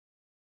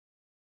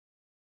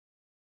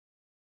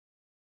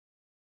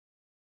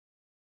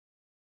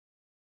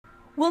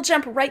We'll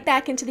jump right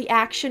back into the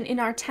action in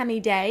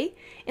Artemiidae.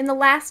 In the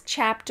last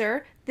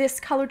chapter, this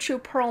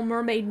Colortrue Pearl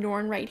Mermaid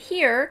Norn right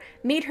here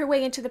made her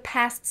way into the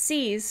past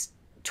seas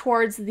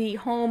towards the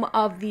home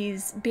of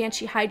these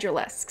banshee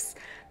hydralisks.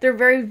 They're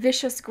very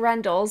vicious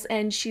Grendels,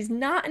 and she's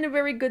not in a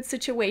very good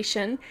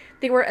situation.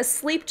 They were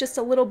asleep just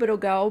a little bit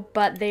ago,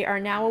 but they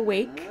are now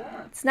awake.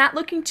 It's not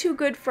looking too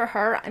good for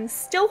her. I'm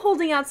still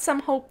holding out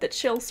some hope that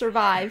she'll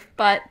survive,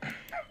 but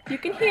you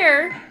can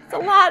hear it's a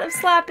lot of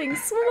slapping.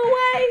 Swim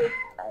away!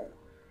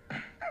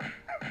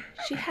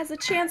 She has a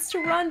chance to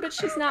run, but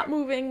she's not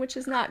moving, which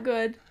is not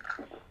good.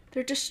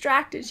 They're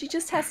distracted. She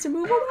just has to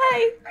move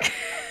away.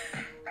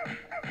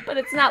 But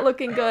it's not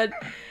looking good.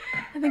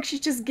 I think she's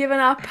just given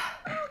up.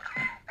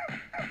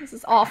 This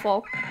is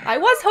awful. I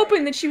was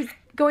hoping that she was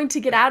going to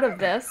get out of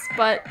this,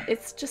 but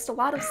it's just a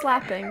lot of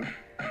slapping.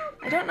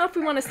 I don't know if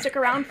we want to stick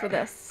around for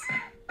this.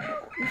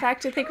 In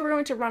fact, I think we're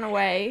going to run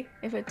away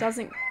if it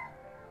doesn't...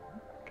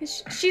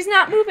 Because she's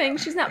not moving.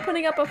 She's not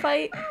putting up a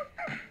fight.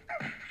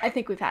 I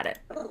think we've had it.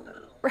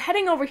 We're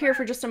heading over here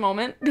for just a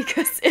moment,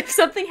 because if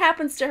something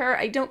happens to her,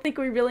 I don't think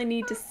we really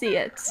need to see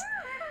it.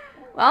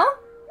 Well,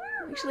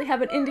 we actually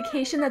have an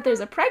indication that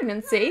there's a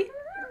pregnancy.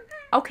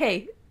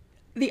 Okay,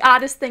 the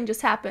oddest thing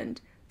just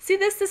happened. See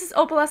this? This is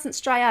opalescent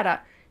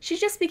striata. She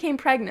just became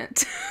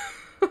pregnant.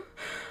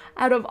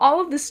 Out of all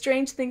of the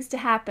strange things to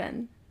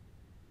happen.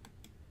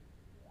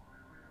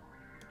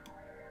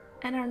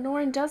 And our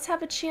Norn does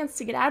have a chance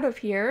to get out of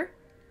here.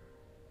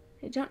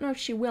 I don't know if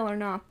she will or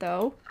not,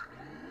 though.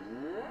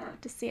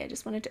 To see, I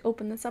just wanted to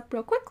open this up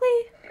real quickly.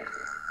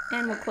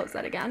 And we'll close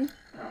that again.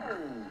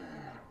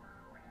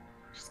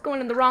 She's going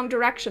in the wrong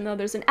direction, though.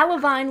 There's an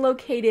elevine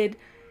located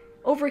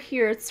over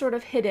here. It's sort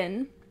of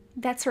hidden.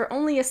 That's her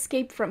only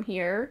escape from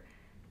here.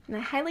 And I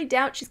highly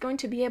doubt she's going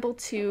to be able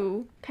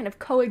to kind of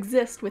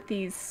coexist with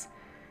these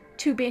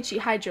two banshee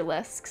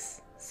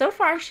hydralisks. So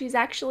far, she's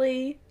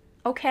actually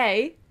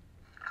okay.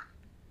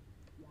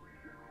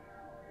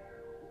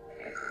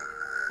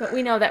 But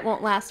we know that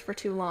won't last for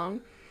too long.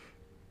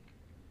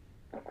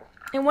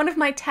 In one of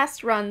my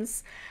test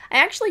runs, I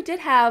actually did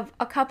have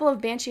a couple of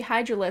banshee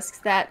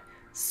hydralisks that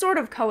sort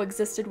of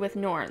coexisted with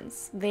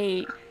Norns.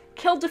 They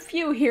killed a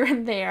few here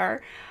and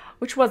there,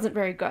 which wasn't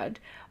very good,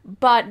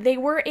 but they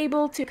were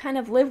able to kind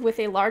of live with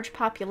a large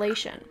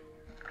population.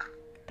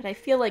 But I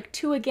feel like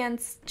two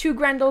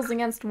Grendels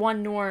against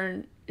one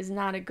Norn is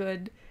not a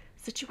good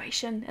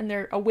situation, and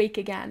they're awake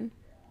again.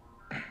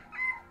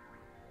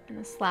 And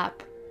a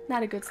slap.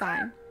 Not a good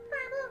sign.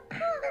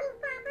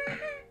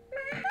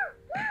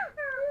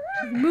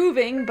 She's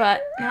moving,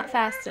 but not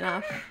fast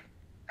enough.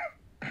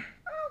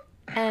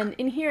 And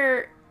in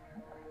here,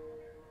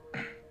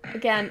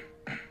 again,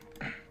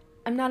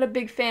 I'm not a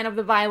big fan of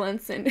the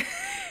violence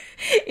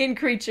in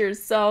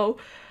creatures, so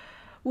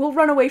we'll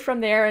run away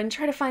from there and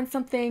try to find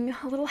something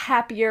a little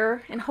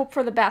happier and hope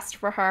for the best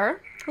for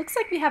her. Looks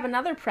like we have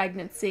another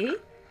pregnancy.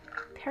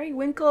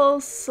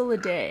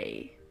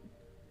 Periwinkle-Solidae.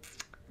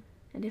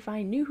 And if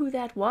I knew who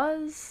that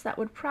was, that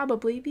would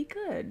probably be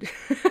good.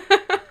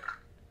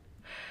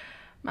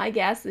 My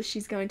guess is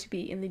she's going to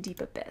be in the deep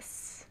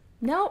abyss.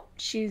 No,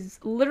 she's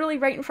literally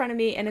right in front of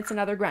me, and it's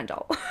another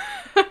Grendel.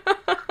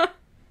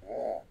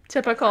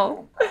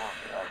 Typical.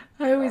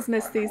 I always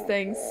miss these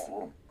things.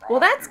 Well,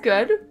 that's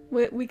good.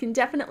 We can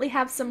definitely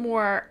have some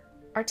more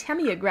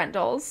Artemiidae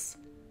Grendels.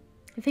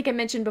 I think I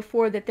mentioned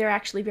before that they're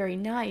actually very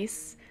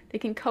nice. They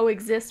can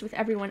coexist with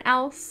everyone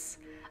else.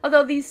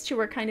 Although these two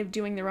are kind of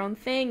doing their own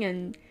thing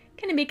and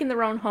kind of making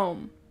their own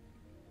home.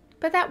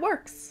 But that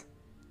works.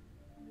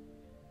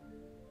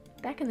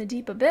 Back in the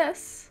deep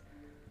abyss,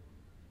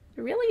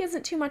 there really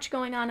isn't too much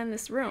going on in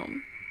this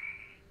room.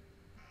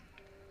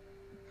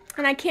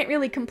 And I can't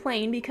really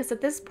complain because at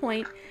this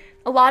point,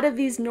 a lot of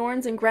these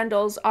Norns and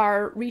Grendels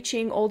are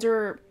reaching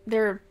older,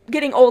 they're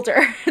getting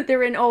older.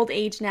 They're in old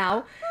age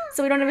now,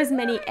 so we don't have as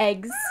many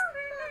eggs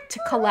to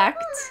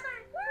collect.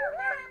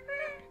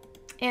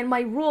 And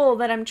my rule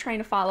that I'm trying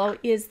to follow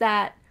is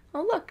that,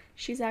 oh look,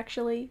 she's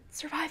actually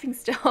surviving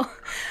still.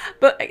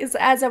 But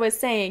as I was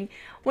saying,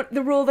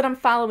 the rule that I'm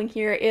following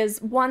here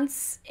is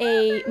once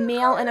a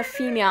male and a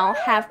female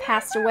have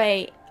passed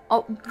away,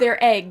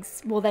 their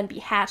eggs will then be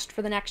hatched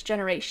for the next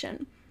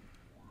generation.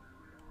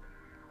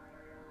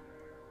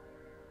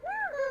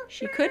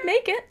 She could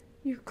make it.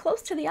 You're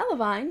close to the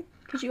elevine.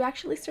 Could you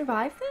actually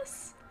survive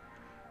this?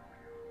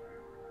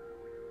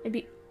 It'd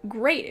be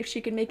great if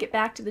she could make it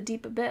back to the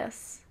deep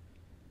abyss.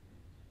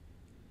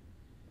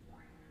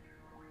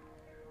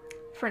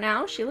 For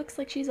now, she looks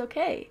like she's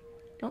okay.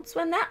 Don't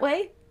swim that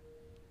way.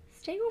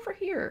 Stay over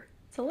here.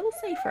 It's a little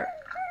safer.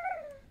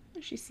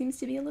 She seems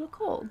to be a little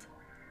cold.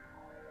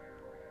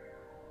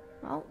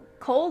 Well,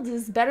 cold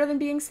is better than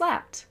being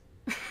slapped.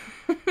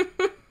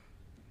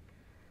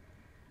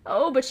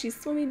 Oh, but she's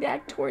swimming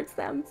back towards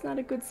them. It's not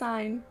a good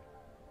sign.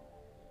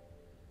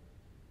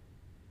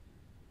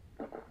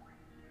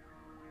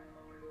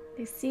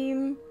 They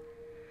seem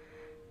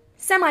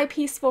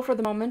semi-peaceful for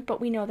the moment, but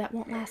we know that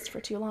won't last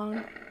for too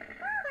long.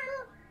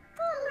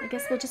 I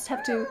guess we'll just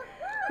have to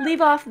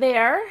leave off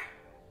there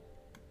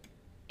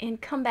and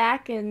come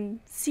back and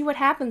see what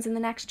happens in the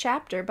next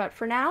chapter. But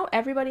for now,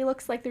 everybody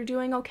looks like they're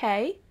doing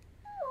okay.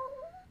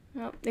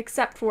 Well,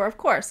 except for, of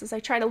course, as I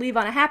try to leave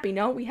on a happy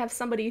note, we have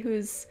somebody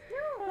who's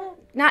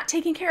not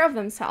taking care of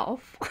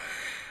themselves.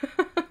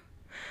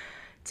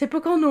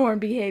 Typical Norn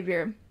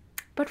behavior.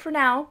 But for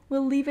now,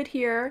 we'll leave it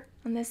here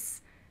on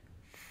this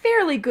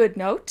fairly good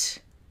note.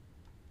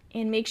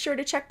 And make sure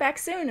to check back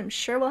soon. I'm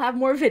sure we'll have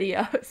more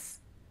videos.